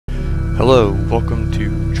Hello, welcome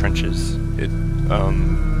to Trenches.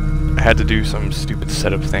 I had to do some stupid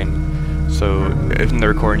setup thing. So, in the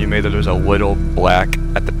recording you made that there's a little black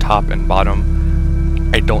at the top and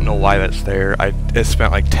bottom. I don't know why that's there. It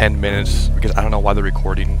spent like 10 minutes because I don't know why the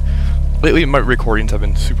recording. Lately my recordings have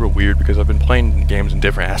been super weird because I've been playing games in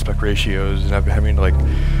different aspect ratios and I've been having to like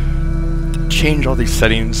change all these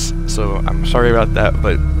settings. So I'm sorry about that,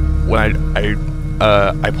 but when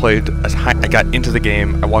I played as high, I got into the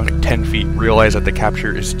game, I walked like 10 feet, realized that the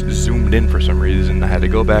capture is zoomed in for some reason. I had to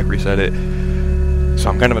go back, reset it, so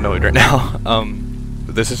I'm kind of annoyed right now.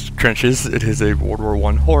 This is Trenches. It is a World War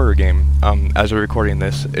I horror game. As we're recording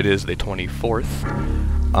this, it is the 24th.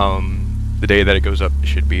 The day that it goes up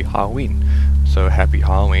should be Halloween. So happy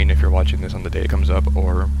Halloween if you're watching this on the day it comes up,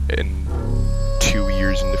 or in 2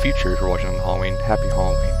 years in the future if you're watching on Halloween. Happy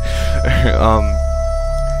Halloween.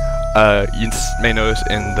 You may notice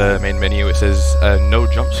in the main menu it says no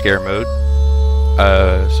jump scare mode.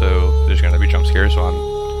 So there's gonna be jump scares, so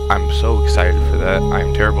I'm so excited for that.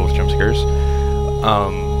 I'm terrible with jump scares.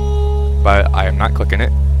 But I am not clicking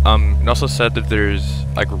it. It also said that there's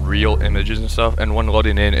like real images and stuff, and when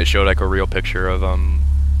loading in it showed like a real picture of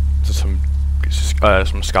some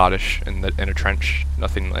Scottish in a trench.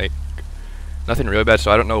 Nothing really bad,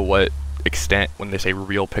 so I don't know what extent when they say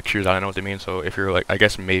real pictures, I don't know what they mean. So if you're like, I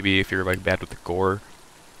guess maybe if you're like bad with the gore,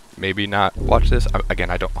 maybe not watch this.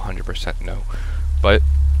 Again, I don't 100% know, but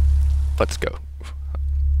let's go.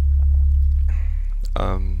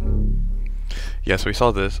 Yeah, so I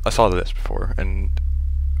saw this before, and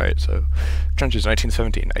alright, so Trenches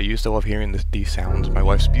 1917. I used to love hearing these sounds, my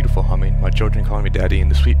wife's beautiful humming, my children calling me daddy, and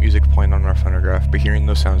the sweet music playing on our phonograph, but hearing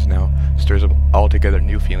those sounds now stirs up altogether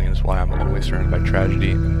new feelings while I'm always surrounded by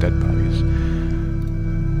tragedy and dead bodies.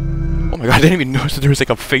 Oh my god, I didn't even notice that there was like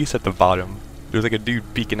a face at the bottom. There was like a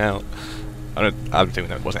dude peeking out. I'm assuming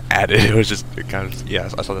that wasn't added, it was just, it kind of, yeah,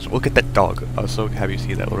 I saw this. Look at that dog. I was so happy to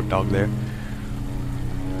see that little dog there.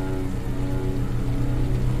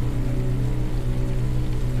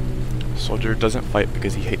 Soldier doesn't fight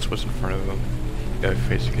because he hates what's in front of him. He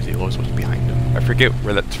fights because he loves what's behind him. I forget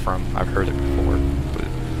where that's from. I've heard it before, but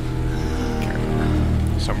I can't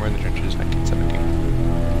remember. Somewhere in the Trenches, 1917.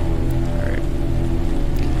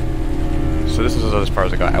 Alright. So this is as far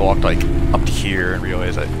as I got. I walked like up to here and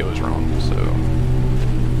realized that it was wrong, so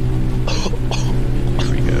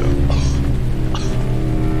here we go.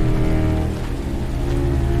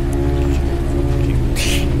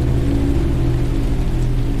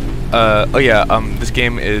 Oh yeah, this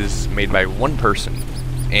game is made by one person,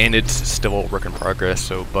 and it's still a work in progress,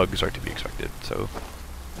 so bugs are to be expected, so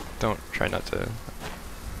don't try not to.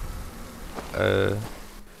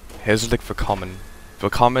 Here's like for common. For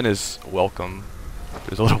common is welcome.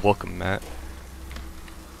 There's a little welcome mat.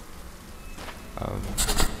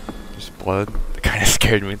 There's blood. That kinda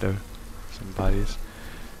scared me though. Some bodies.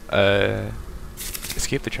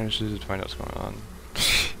 Escape the trenches to find out what's going on.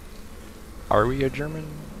 Are we a German?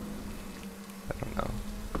 I don't know.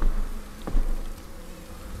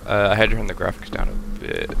 I had to turn the graphics down a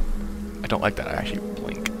bit. I don't like that I actually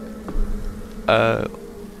blink. Can't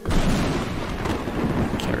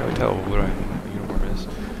really tell what my uniform is.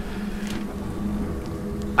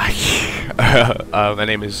 My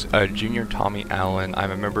name is Junior Tommy Allen.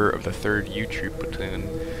 I'm a member of the 3rd U Troop platoon.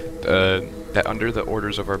 That under the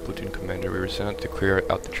orders of our platoon commander, we were sent out to clear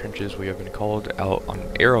out the trenches. We have been called out on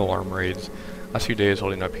air alarm raids. Last few days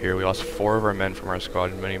holding up here, we lost 4 of our men from our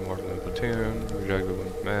squad and many more from the platoon. We dragged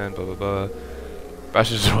the men, blah blah blah.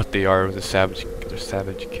 Bastards is what they are with their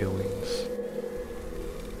savage killings.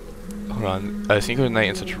 Hold on. Sneaking at night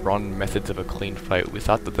and such rotten methods of a clean fight. We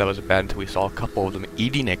thought that was bad until we saw a couple of them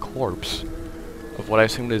eating a corpse of what I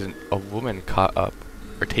assumed is a woman caught up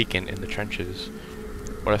or taken in the trenches.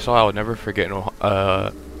 What I saw I will never forget and will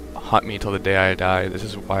haunt me till the day I die. This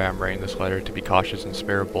is why I'm writing this letter, to be cautious and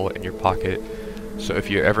spare a bullet in your pocket. So if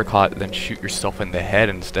you're ever caught, then shoot yourself in the head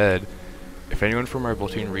instead. If anyone from our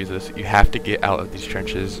platoon reads this, you have to get out of these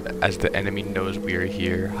trenches, as the enemy knows we are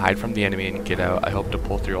here. Hide from the enemy and get out. I hope to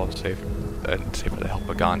pull through all safe and safe with the help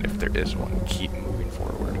of God if there is one. Keep moving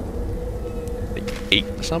forward. They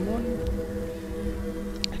ate someone?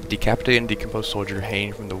 Decapitated and decomposed soldier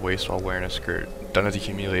hanging from the waist while wearing a skirt. Done as a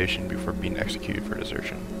humiliation before being executed for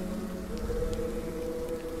desertion.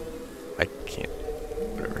 I can't.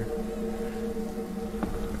 Whatever.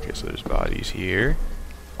 Okay, so there's bodies here.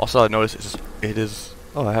 Also, I noticed it is.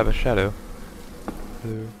 Oh, I have a shadow.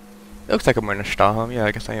 It looks like I'm wearing a Stahlhelm. Yeah,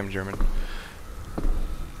 I guess I am German.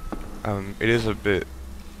 It is a bit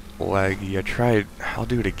laggy. I'll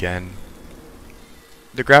do it again.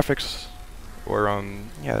 The graphics, or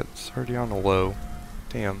yeah, it's already on the low.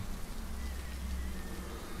 Damn.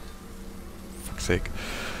 fuck's sake.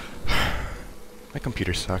 My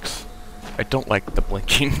computer sucks. I don't like the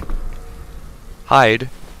blinking. Hide.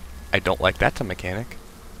 I don't like that's a mechanic.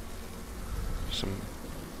 Some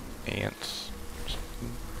ants.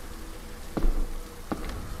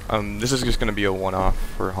 This is just gonna be a one-off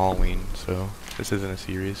for Halloween, so this isn't a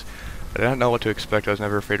series. I didn't know what to expect. I was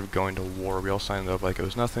never afraid of going to war. We all signed up like it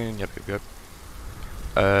was nothing. Yep.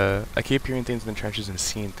 I keep hearing things in the trenches and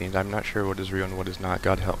seeing things. I'm not sure what is real and what is not.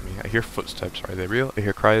 God help me. I hear footsteps. Are they real? I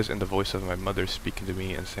hear cries and the voice of my mother speaking to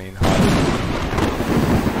me and saying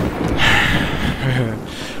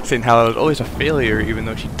saying how I was always a failure even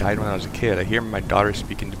though she died when I was a kid. I hear my daughter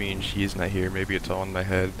speaking to me and she's not here. Maybe it's all in my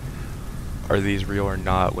head. Are these real or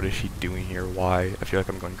not? What is she doing here? Why? I feel like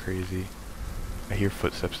I'm going crazy. I hear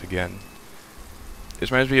footsteps again.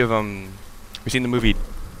 This reminds me of we've seen the movie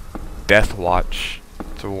Death Watch.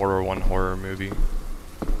 It's a World War I horror movie.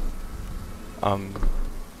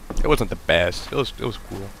 It wasn't the best. It was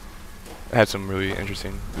cool. It had some really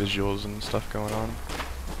interesting visuals and stuff going on.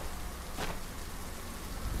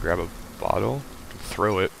 Grab a bottle,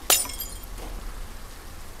 throw it.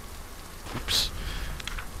 Oops.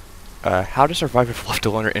 How to survive if left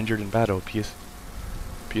alone or injured in battle.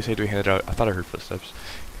 PSA to be handed out. I thought I heard footsteps.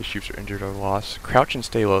 If troops are injured or lost. Crouch and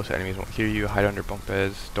stay low so enemies won't hear you. Hide under bunk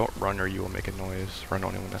beds. Don't run or you will make a noise. Run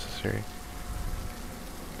only when necessary.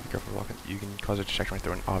 Be careful walking. You can cause a distraction by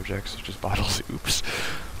throwing objects such as bottles. Oops.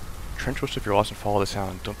 Trench whistle if you're lost and follow the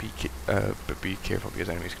sound. Don't be but be careful because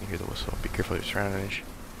enemies can hear the whistle. Be careful of your surroundings.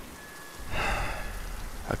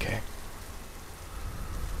 Okay.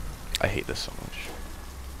 I hate this so much.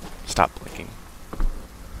 Stop blinking.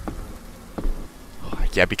 Oh,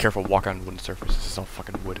 yeah, be careful. Walk on wooden surface. This is all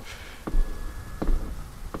fucking wood.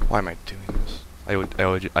 Why am I doing this? I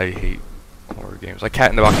hate horror games. Like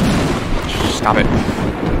Cat in the Box. Stop it.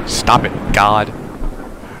 Stop it. God.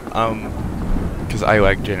 Because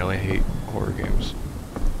I generally hate horror games.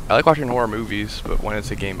 I like watching horror movies, but when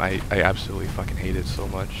it's a game, I absolutely fucking hate it so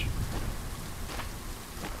much.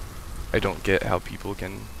 I don't get how people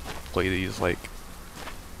can play these like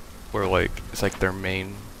where like it's like their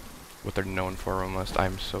main what they're known for almost.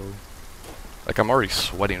 I'm already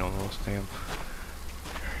sweating almost, damn.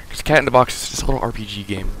 Cause Cat in the Box is just a little RPG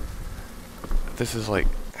game. This is like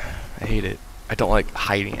I hate it. I don't like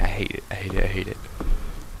hiding. I hate it. I hate it. I hate it.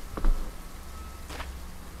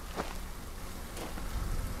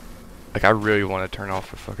 Like I really want to turn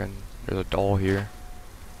off the fucking there's a doll here.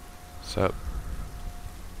 What's up?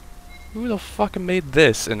 Who the fucking made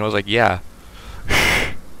this? And I was like, yeah.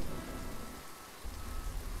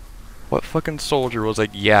 What fucking soldier was like,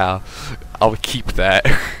 yeah, I'll keep that.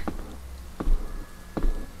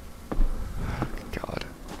 God.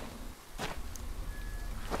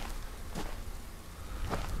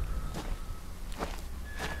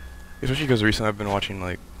 Especially because recently I've been watching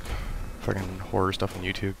like fucking horror stuff on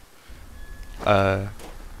YouTube.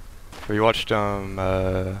 We watched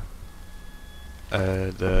the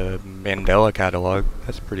Mandela catalog.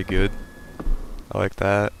 That's pretty good. I like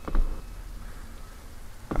that.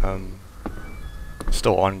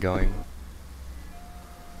 Still ongoing.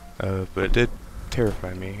 But it did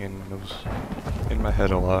terrify me, and it was in my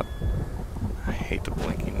head a lot. I hate the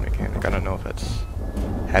blinking mechanic. I don't know if it's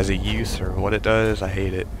has a use or what it does. I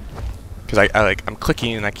hate it. Cause I'm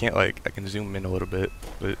clicking and I can't I can zoom in a little bit,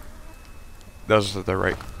 but those are the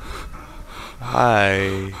right.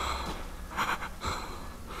 Hi.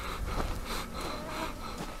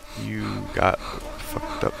 You got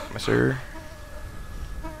fucked up, sir.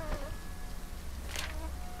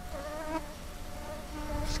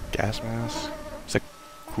 This gas mask. It's a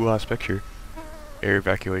cool ass picture. Air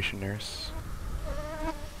evacuation nurse.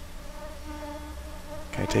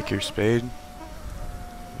 Can I take your spade?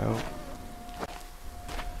 No.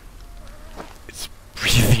 It's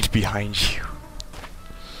breathing behind you.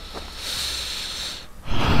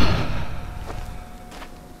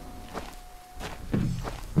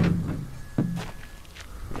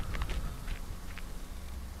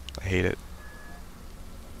 I hate it.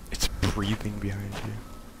 It's breathing behind you.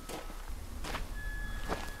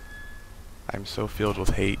 I'm so filled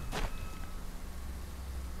with hate.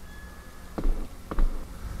 I'm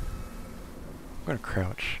gonna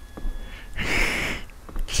crouch.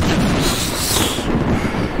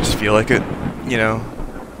 Just feel like it, you know.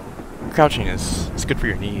 Crouching it's good for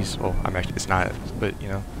your knees. Well, it's not, but you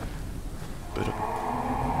know. But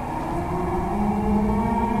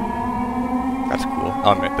that's cool.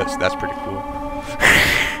 That's pretty cool.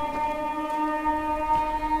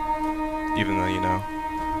 Even though, you know,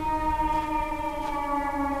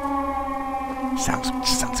 sounds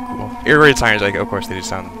cool. Air raid sirens, of course they do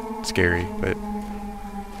sound scary, but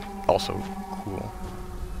also Cool.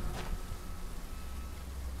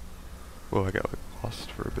 Whoa, I got like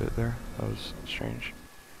lost for a bit there. That was strange.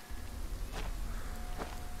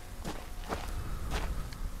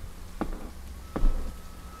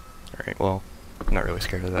 Alright, well, I'm not really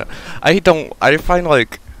scared of that. I find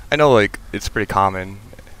like, I know like, it's pretty common.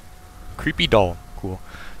 Creepy doll, cool.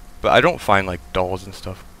 But I don't find like dolls and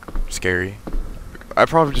stuff scary. I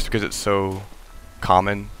probably just because it's so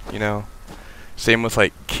common, you know? Same with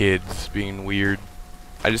like kids being weird.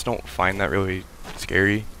 I just don't find that really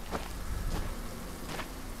scary.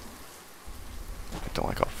 I don't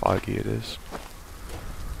like how foggy it is.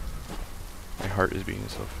 My heart is beating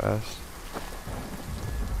so fast.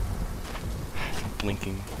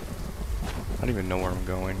 Blinking. I don't even know where I'm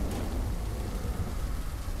going.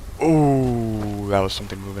 Oh, that was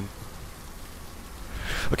something moving.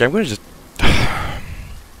 Okay, I'm gonna just...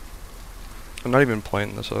 I'm not even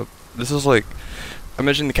playing this up. This is like... I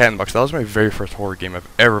mentioned the Cat in the Box. That was my very first horror game I've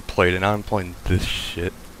ever played, and now I'm playing this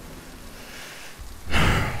shit.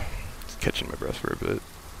 Just catching my breath for a bit.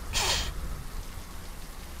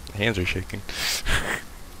 My hands are shaking.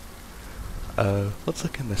 Let's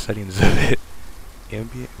look in the settings of it.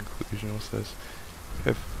 Ambient inclusion, what's this?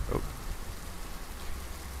 Oh.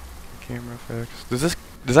 Camera effects.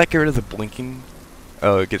 Does that get rid of the blinking?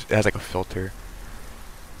 Oh, it has like a filter.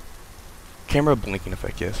 Camera blinking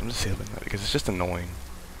effect, yes. I'm disabling that because it's just annoying.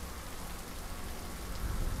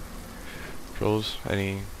 Controls,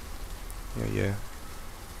 any... Yeah.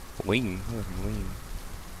 Lean. Lean.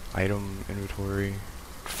 Item, inventory.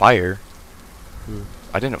 Fire. Ooh.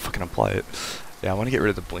 I didn't fucking apply it. Yeah, I want to get rid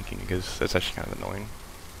of the blinking because that's actually kind of annoying.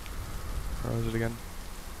 Where was it again?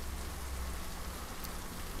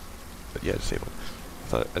 But yeah, disabled. I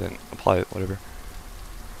thought I didn't apply it, whatever.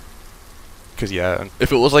 Because yeah,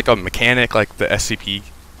 if it was like a mechanic, like the SCP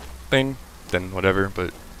thing, then whatever,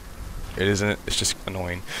 but it isn't. It's just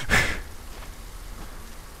annoying.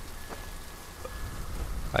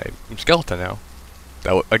 I'm skeleton now.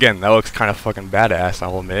 Again, that looks kind of fucking badass,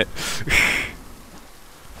 I'll admit.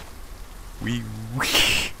 Wee.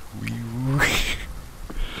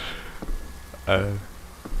 God.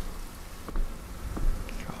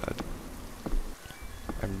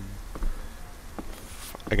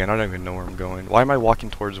 Again, I don't even know where I'm going. Why am I walking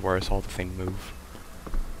towards where I saw the thing move?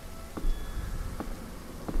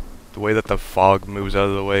 The way that the fog moves out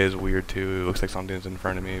of the way is weird too. It looks like something's in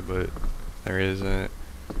front of me, but there isn't.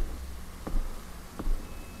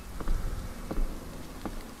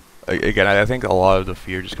 Again, I think a lot of the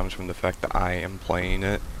fear just comes from the fact that I am playing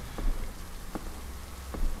it.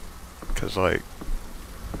 Because, like,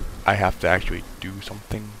 I have to actually do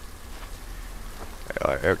something.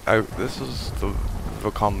 This is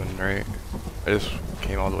the common, right? I just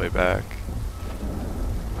came all the way back.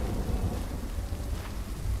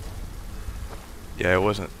 Yeah, it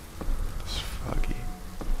wasn't this foggy.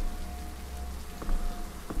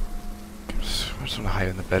 I just want to hide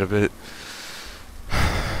in the bed a bit.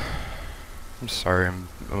 I'm sorry, I'm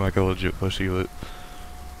like a legit pussy, but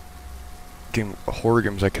horror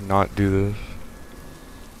games I cannot do this.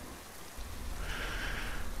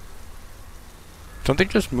 Something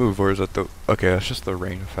just moved, or is that the... Okay, that's just the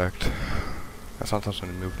rain effect. That's not something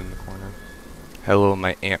that moved in the corner. Hello,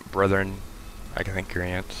 my ant brethren. I can think you're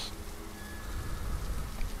ants.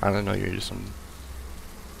 I don't know, you're just some...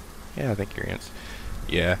 Yeah, I think you're ants.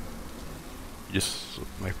 Yeah. Just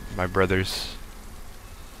my brothers.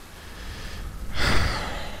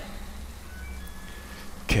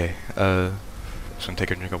 Okay, just gonna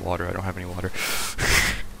take a drink of water. I don't have any water.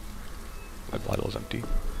 My bottle is empty.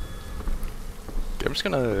 Okay, I'm just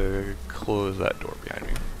gonna close that door behind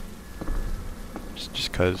me.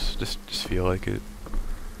 Just cause, just feel like it.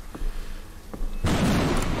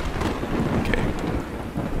 Okay,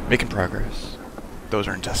 making progress. Those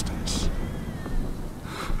are intestines.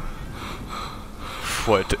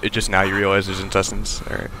 What? It just now you realize there's intestines?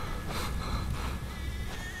 All right.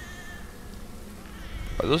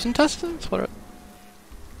 Are those intestines? What are...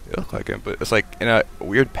 They look like it, but it's like in a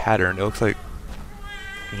weird pattern. It looks like...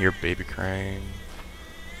 You can hear baby crying.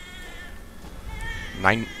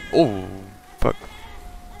 Oh, fuck.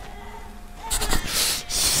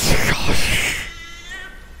 Gosh.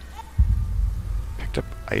 Picked up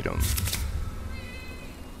item.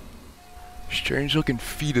 Strange looking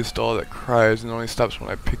fetus doll that cries and only stops when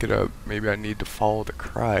I pick it up. Maybe I need to follow the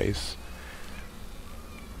cries.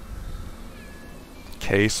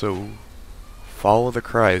 Okay, so follow the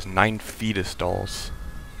cries. 9 fetus dolls.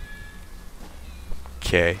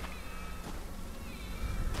 Okay.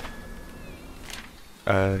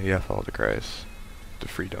 Yeah, follow the cries to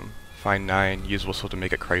freedom. Find 9. Use whistle to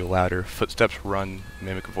make it cry louder. Footsteps run,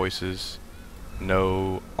 mimic voices.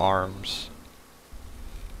 no arms.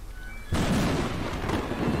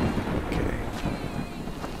 Okay.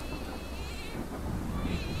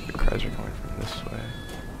 The cries are coming from this way.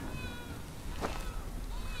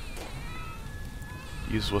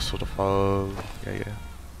 Use whistle to follow. Yeah.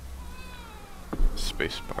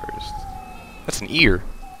 Space bars. That's an ear.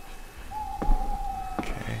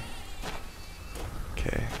 Okay.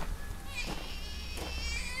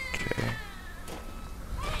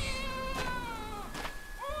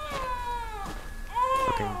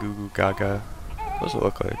 Fucking goo goo gaga. What does it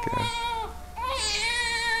look like? Yeah.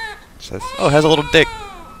 It says, oh, it has a little dick.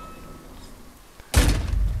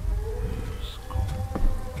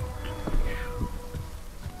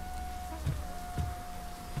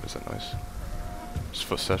 What's that noise? It's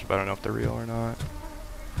footsteps, but I don't know if they're real or not.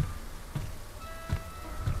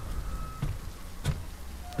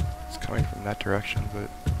 It's coming from that direction, but...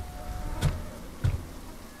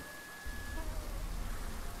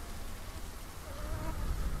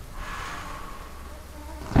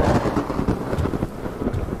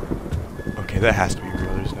 Okay, that has to be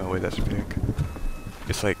real. There's no way that's fake.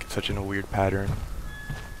 It's like such in a weird pattern.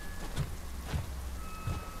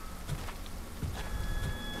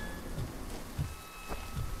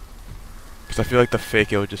 Because I feel like the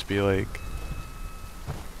fake, it would just be like,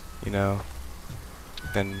 you know,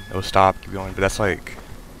 then it'll stop, keep going. But that's like,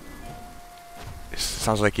 it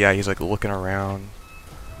sounds like, yeah, he's like looking around.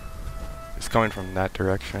 It's coming from that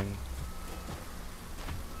direction.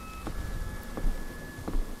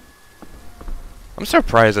 I'm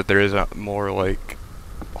surprised that there isn't more like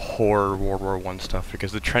horror World War I stuff,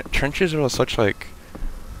 because the trenches are such like,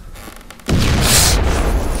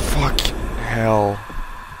 fuck hell.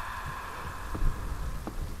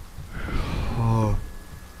 Oh.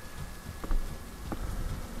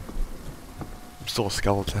 I'm still a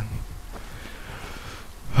skeleton.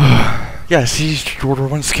 Yeah, see, World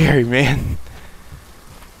War I scary, man.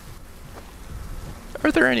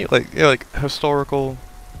 Are there any like historical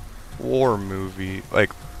war movie,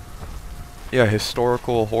 like, yeah,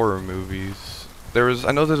 historical horror movies?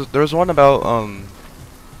 I know there was one about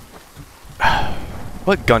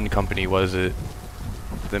what gun company was it?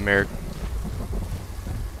 The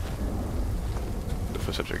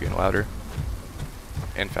footsteps are getting louder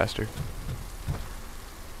and faster.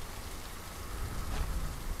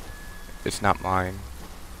 It's not mine.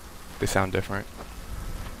 They sound different.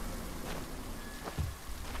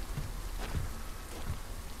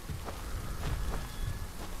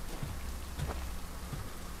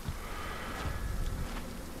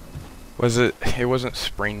 Was it? It wasn't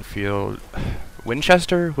Springfield.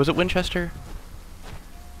 Winchester? Was it Winchester?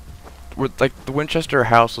 Like the Winchester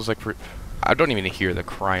house was like for. I don't even hear the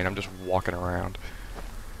crying. I'm just walking around.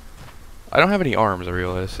 I don't have any arms. I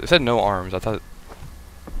realized it said no arms. I thought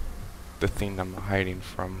the thing I'm hiding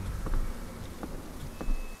from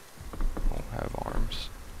won't have arms.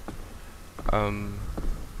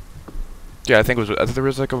 Yeah, I think there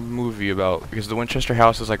was like a movie about, because the Winchester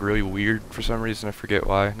house is like really weird for some reason. I forget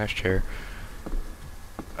why. Nice chair.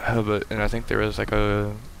 And I think there was like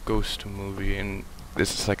a ghost movie, and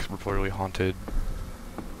this is like reportedly haunted.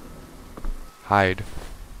 Hide.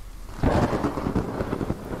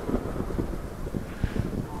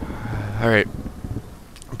 Alright.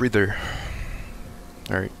 Breather.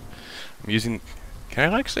 Alright. I'm using... Can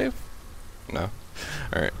I like save? No.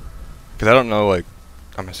 Alright. Because I don't know, like,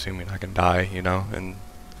 I'm assuming I can die, you know, and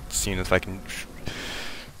seeing if I can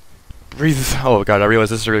breathe. Oh god, I realize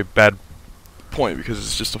this is a really bad point because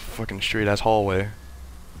it's just a fucking straight ass hallway.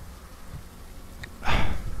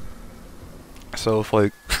 So if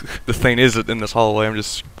like the thing is in this hallway, I'm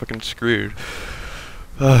just fucking screwed.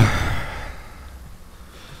 Alright.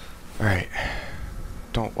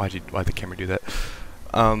 Why'd the camera do that?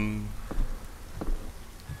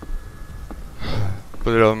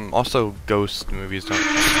 But also ghost movies don't.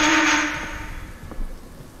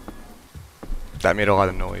 That made a lot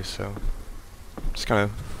of noise, so just kind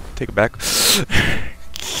of take it back.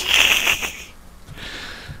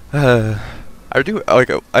 I do like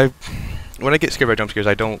when I get scared by jump scares,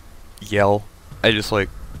 I don't yell. I just like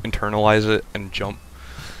internalize it and jump.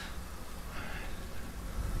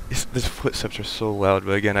 These footsteps are so loud,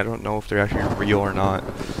 but again, I don't know if they're actually real or not.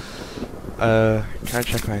 Can I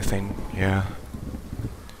check my thing? Yeah.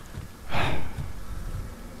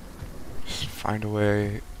 Just find a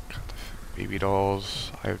way. Got the baby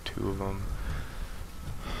dolls. I have 2 of them.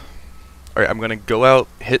 Alright, I'm gonna go out,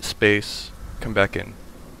 hit space, come back in.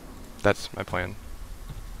 That's my plan.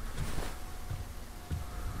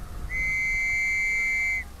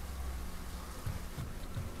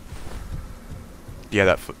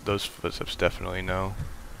 Yeah, those footsteps definitely no.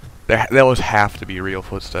 Those have to be real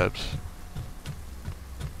footsteps.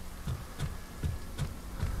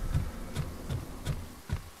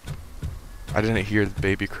 I didn't hear the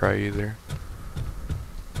baby cry either.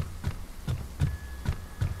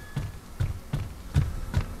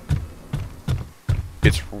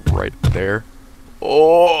 It's right there.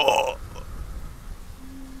 Oh!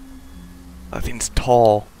 That thing's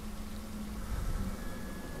tall.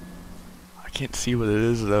 I can't see what it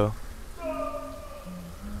is though.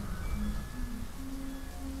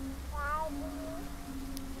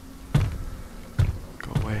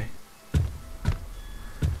 Go away.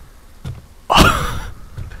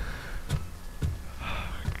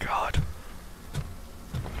 God.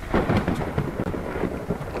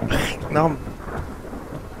 Now I'm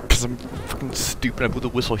fucking stupid. I blew the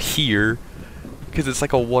whistle here because it's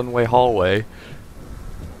like a one-way hallway.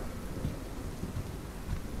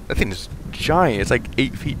 That thing is giant. It's like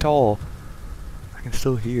 8 feet tall. I can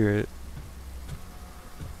still hear it.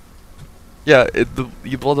 Yeah,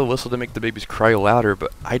 you blow the whistle to make the babies cry louder,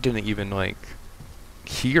 but I didn't even like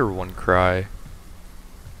hear one cry.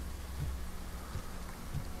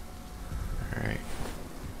 All right.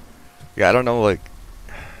 Yeah, I don't know, like.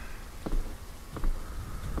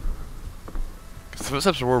 The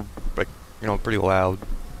footsteps were, like, you know, pretty loud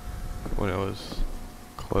when it was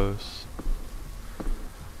close.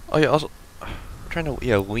 Oh yeah, also, I'm trying to,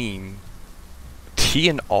 yeah, lean. T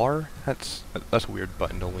and R? That's a weird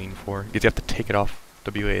button to lean for, because you have to take it off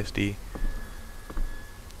WASD.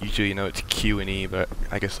 Usually, you know, it's Q and E, but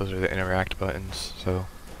I guess those are the interact buttons, so.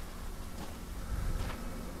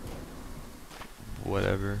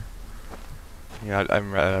 Whatever. Yeah, I'd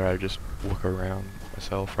rather just look around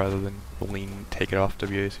myself rather than lean, take it off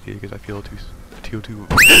WASD because I feel too.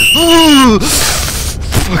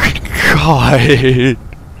 Fucking God!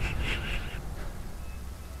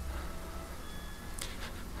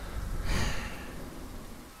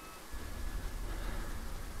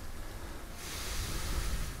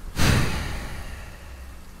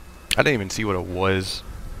 I didn't even see what it was.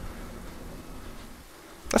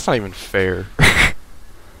 That's not even fair.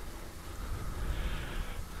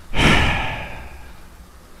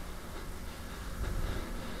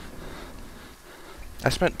 I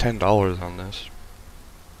spent $10 on this.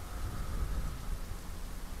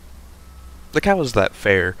 Like, how is that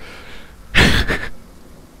fair?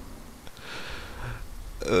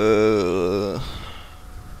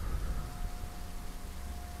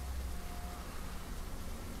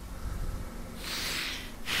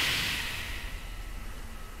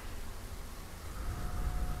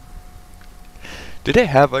 Did it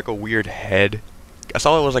have like a weird head? I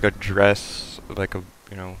saw it was like a dress, like a,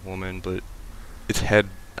 you know, woman, but its head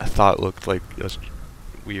I thought looked like it was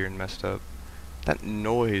weird and messed up. That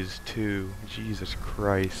noise too, Jesus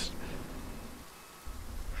Christ.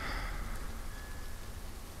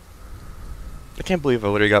 I can't believe I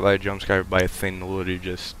literally got by a jump scare by a thing literally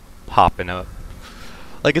just popping up.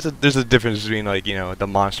 Like, there's a difference between, like, you know, the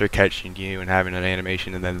monster catching you and having an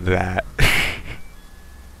animation and then that.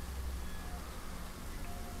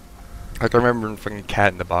 Like, I remember in fucking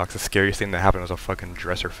Cat in the Box, the scariest thing that happened was a fucking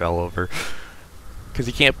dresser fell over. Because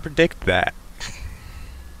you can't predict that.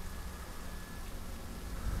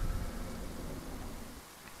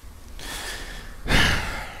 I'm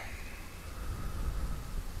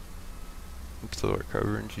still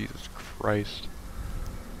recovering, Jesus Christ.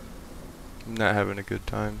 I'm not having a good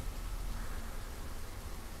time.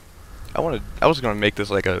 I was gonna make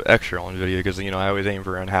this like a extra long video because, you know, I always aim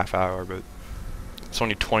for around half hour, but it's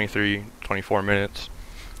only 24 minutes,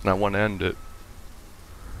 and I want to end it.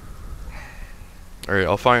 Alright,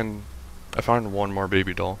 I found one more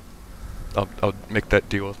baby doll. I'll make that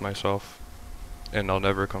deal with myself, and I'll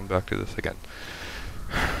never come back to this again.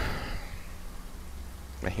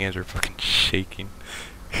 My hands are fucking shaking.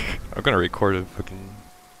 I'm gonna record a fucking.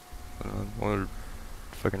 I want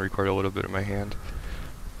to fucking record a little bit of my hand,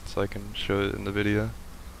 so I can show it in the video.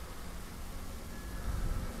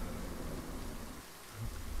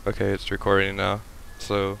 Okay, it's recording now.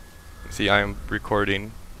 So, see, I am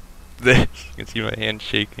recording this. You can see my hand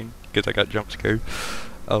shaking because I got jump scared.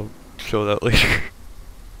 I'll show that later.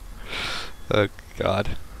 Oh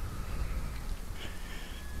God.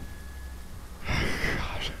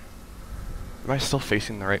 God. Am I still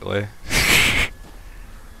facing the right way?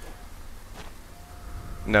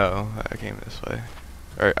 No, I came this way.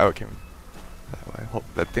 Or I came that way. Hope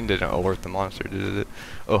that thing didn't alert the monster, did it?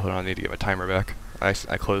 Oh, hold on, I need to get my timer back. I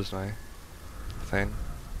closed my thing.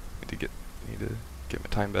 Need to get my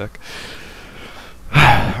time back.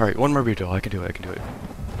 Alright, one more beat. I can do it, I can do it.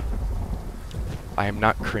 I am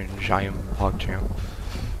not cringe, I am PogChamp.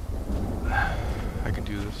 I can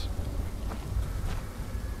do this. Jesus.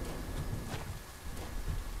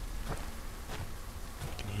 I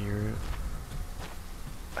can hear it.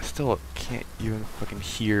 I still can't even fucking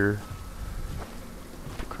hear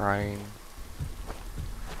the crying.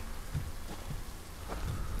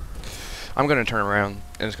 I'm gonna turn around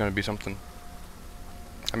and it's gonna be something.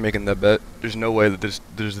 I'm making that bet. There's no way that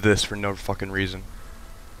there's this for no fucking reason.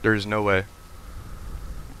 There's no way.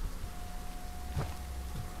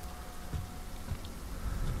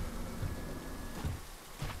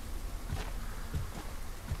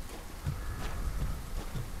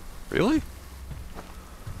 Really?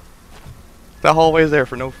 That hallway's there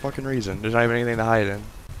for no fucking reason. There's not even anything to hide in.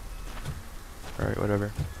 Alright,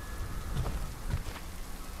 whatever.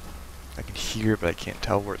 I can hear it, but I can't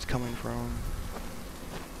tell where it's coming from.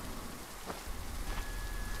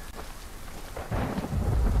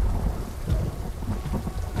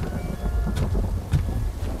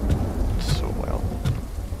 So well.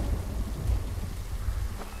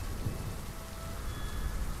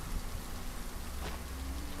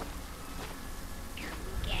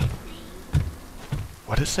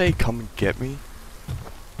 What did it say? Come and get me?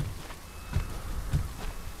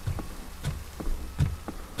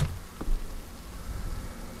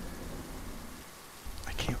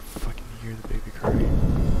 I can't fucking hear the baby crying.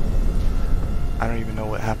 I don't even know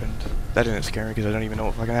what happened. That didn't scare me because I don't even know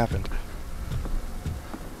what fucking happened.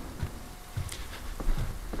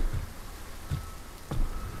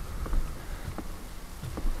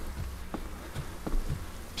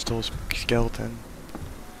 Still a skeleton.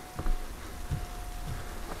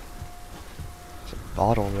 There's a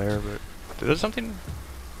bottle there, but there's something.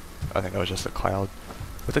 I think that was just a cloud.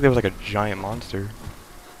 I think there was like a giant monster,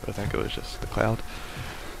 but I think it was just the cloud.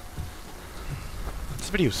 This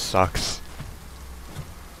video sucks.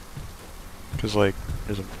 Cause like,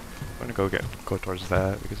 there's a. I'm gonna go towards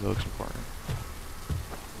that because it looks important.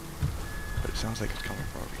 But it sounds like it's coming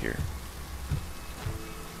from over here.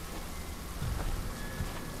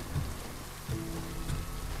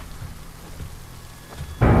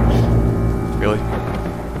 Really?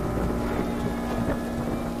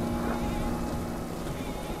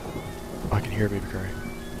 Oh, I can hear a baby crying.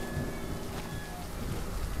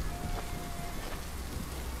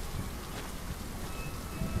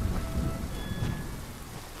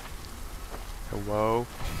 Hello?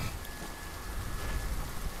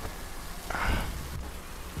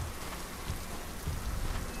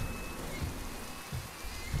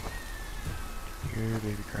 Hear a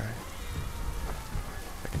baby cry.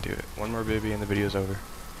 I can do it. One more baby and the video's over.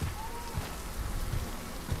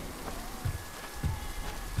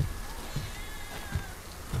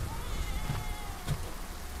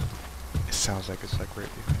 It sounds like it's like right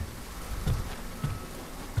behind me.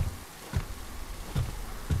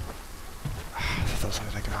 I thought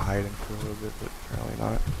something I could hide in for a little bit, but apparently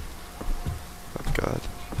not. Oh god.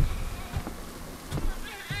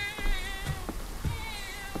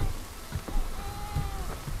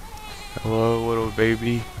 Hello, little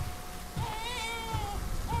baby.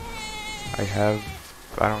 I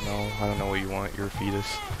don't know what you want, your fetus.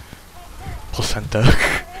 Placenta.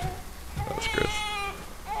 That was gross.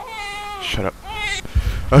 Shut up.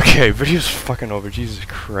 Okay, video's fucking over, Jesus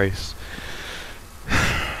Christ.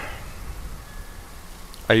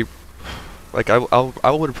 I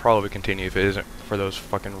would probably continue if it isn't for those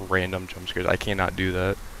fucking random jump scares. I cannot do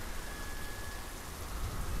that.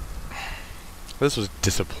 This was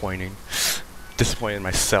disappointing. Disappointed in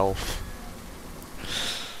myself.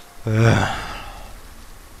 I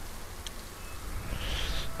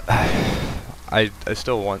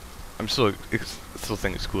still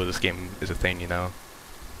think it's cool that this game is a thing, you know.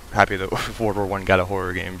 Happy that World War I got a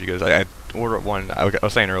horror game because World War I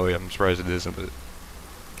was saying earlier, I'm surprised it isn't, but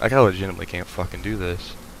I legitimately can't fucking do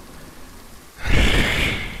this.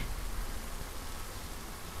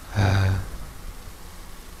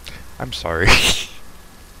 I'm sorry.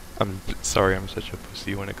 I'm sorry I'm such a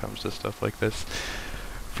pussy when it comes to stuff like this.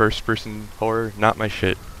 First person horror, not my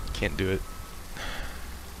shit. Can't do it.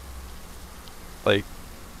 Like,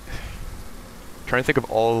 trying to think of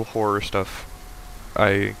all horror stuff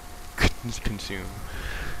I consume.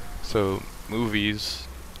 So, movies,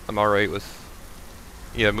 I'm alright with.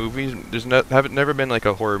 Yeah, movies, haven't never been like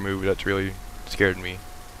a horror movie that's really scared me.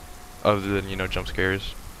 Other than, you know, jump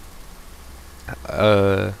scares.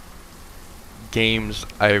 Games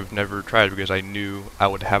I've never tried because I knew I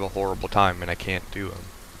would have a horrible time and I can't do them.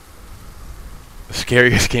 The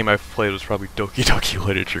scariest game I've played was probably Doki Doki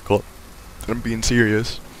Literature Club. I'm being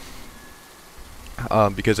serious.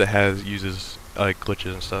 Because it uses like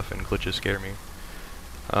glitches and stuff, and glitches scare me.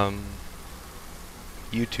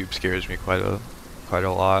 YouTube scares me quite quite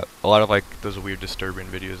a lot. A lot of like those weird disturbing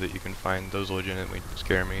videos that you can find, those legitimately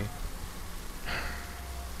scare me.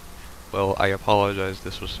 Well, I apologize,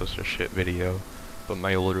 this was such a shit video, but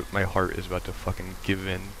my heart is about to fucking give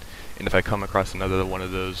in. And if I come across another one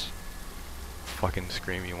of those fucking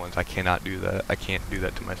screamy ones, I cannot do that. I can't do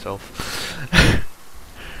that to myself.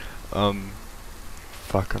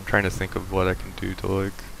 Fuck, I'm trying to think of what I can do to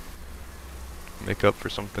like make up for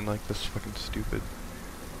something like this fucking stupid.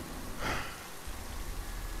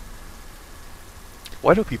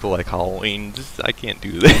 Why do people like Halloween? I can't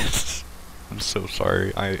do this. I'm so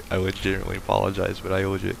sorry. I legitimately apologize, but I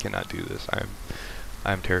legit cannot do this.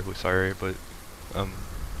 I'm terribly sorry, but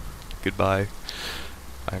goodbye.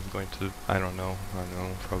 I'm going to I don't know,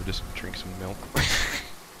 probably just drink some milk.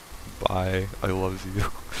 Bye. I love you.